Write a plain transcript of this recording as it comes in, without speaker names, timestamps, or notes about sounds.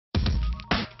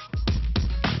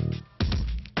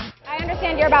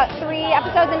understand you're about 3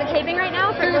 episodes into taping right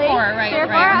now for 3 or 4, right? 3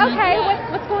 or 4? Right. Okay.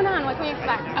 What's going on? What can we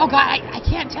expect? Oh God, I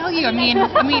can't tell you. I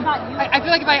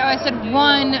feel like if I said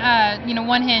one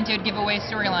hint, it would give away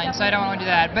storyline. So I don't want to do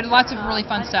that. But lots of really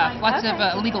fun stuff. Lots of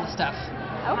legal stuff.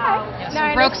 Okay. Yes,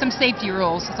 we broke some safety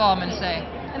rules. That's all I'm going to say.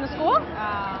 In the school?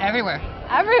 Everywhere.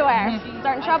 Everywhere.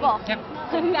 Starting trouble. Yep.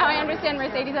 Now I understand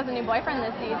Mercedes has a new boyfriend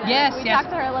this season. Yes, We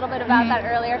talked to her a little bit about that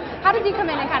earlier. How does he come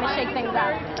in and kind of shake things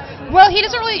up? Well, he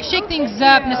doesn't really shake things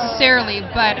up necessarily,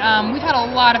 but we've had a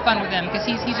lot of fun with him because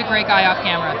he's a great guy off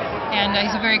camera, and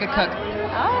he's a very good cook.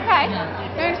 Oh, okay.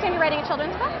 Do I understand you're writing a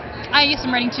children's book? Yes,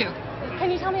 I'm writing 2. Can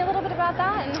you tell me a little bit about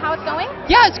that and how it's going?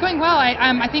 Yeah, it's going well.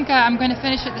 I think I'm going to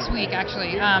finish it this week.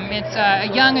 Actually, it's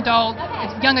a young adult.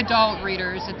 It's young adult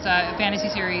readers. It's a fantasy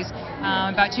series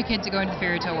about 2 kids that go into the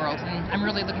fairy tale world, and I'm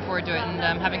really looking forward to it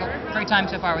and having a great time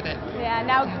so far with it. Yeah.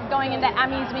 Now going into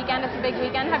Emmys weekend, it's a big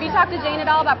weekend. Have you talked to Jane at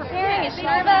all about preparing? Is she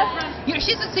nervous? You know,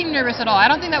 she doesn't seem nervous at all. I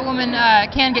don't think that woman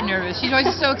can get nervous. She's always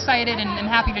just so excited and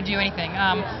happy to do anything.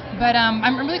 But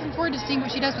I'm really looking forward to seeing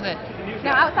what she does with it.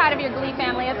 Now, outside of your Glee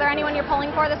family, is there anyone you're pulling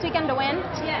for this weekend to win?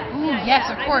 Ooh, yes,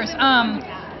 of course.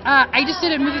 I just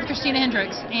did a movie with Christina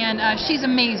Hendricks, and she's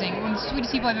amazing. One of the sweetest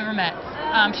people I've ever met.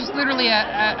 She's literally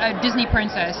a Disney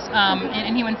princess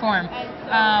in human form.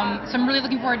 So I'm really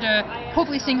looking forward to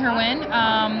hopefully seeing her win.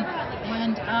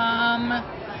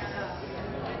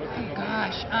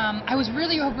 I was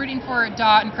really rooting for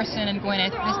Dot and Kristen and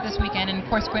Gwyneth this weekend, and of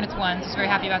course Gwyneth won, so I was very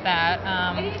happy about that.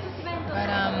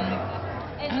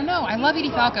 I don't know. I love Edie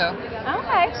Falco.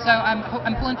 Okay. So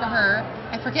I'm pulling for her.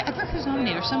 I forget who's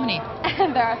nominated. There's so many.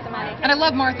 There are so many. And I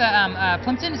love Martha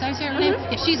Plimpton. Is that how you say her name?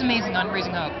 Yeah, she's amazing on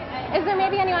Raising Hope. Is there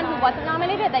maybe anyone who wasn't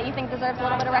nominated that you think deserves a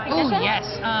little bit of recognition? Oh yes.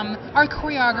 Our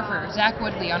choreographer Zach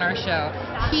Woodley on our show.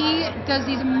 He does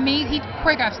these amazing. He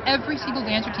choreographs every single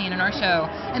dance routine in our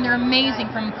show, and they're amazing.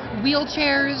 From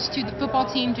wheelchairs to the football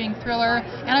team doing Thriller.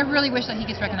 And I really wish that he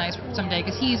gets recognized someday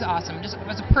because he's awesome. Just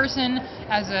as a person,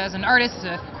 as an artist, as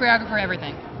a choreographer,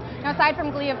 everything. Now, aside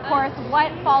from Glee, of course,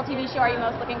 what fall TV show are you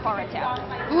most looking forward to?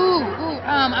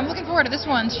 I'm looking forward to this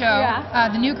one show,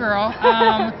 The New Girl.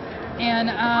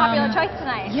 Popular choice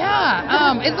tonight.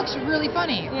 Yeah, it looks really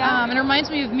funny. Yeah. And it reminds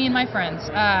me of me and my friends.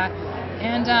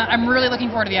 I'm really looking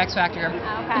forward to the X Factor.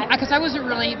 Okay. Because I wasn't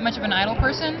really much of an Idol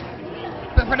person,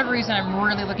 but for whatever reason, I'm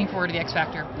really looking forward to the X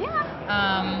Factor.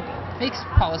 Yeah. Maybe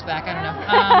Paula's back. I don't know.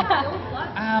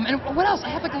 And what else? I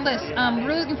have like a list.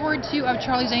 Really looking forward to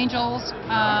Charlie's Angels,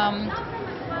 Pan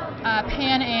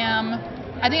Am.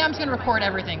 I think I'm just going to record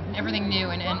everything new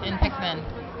and pick then.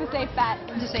 It's a safe bet.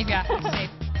 It's a safe, yeah. It's safe.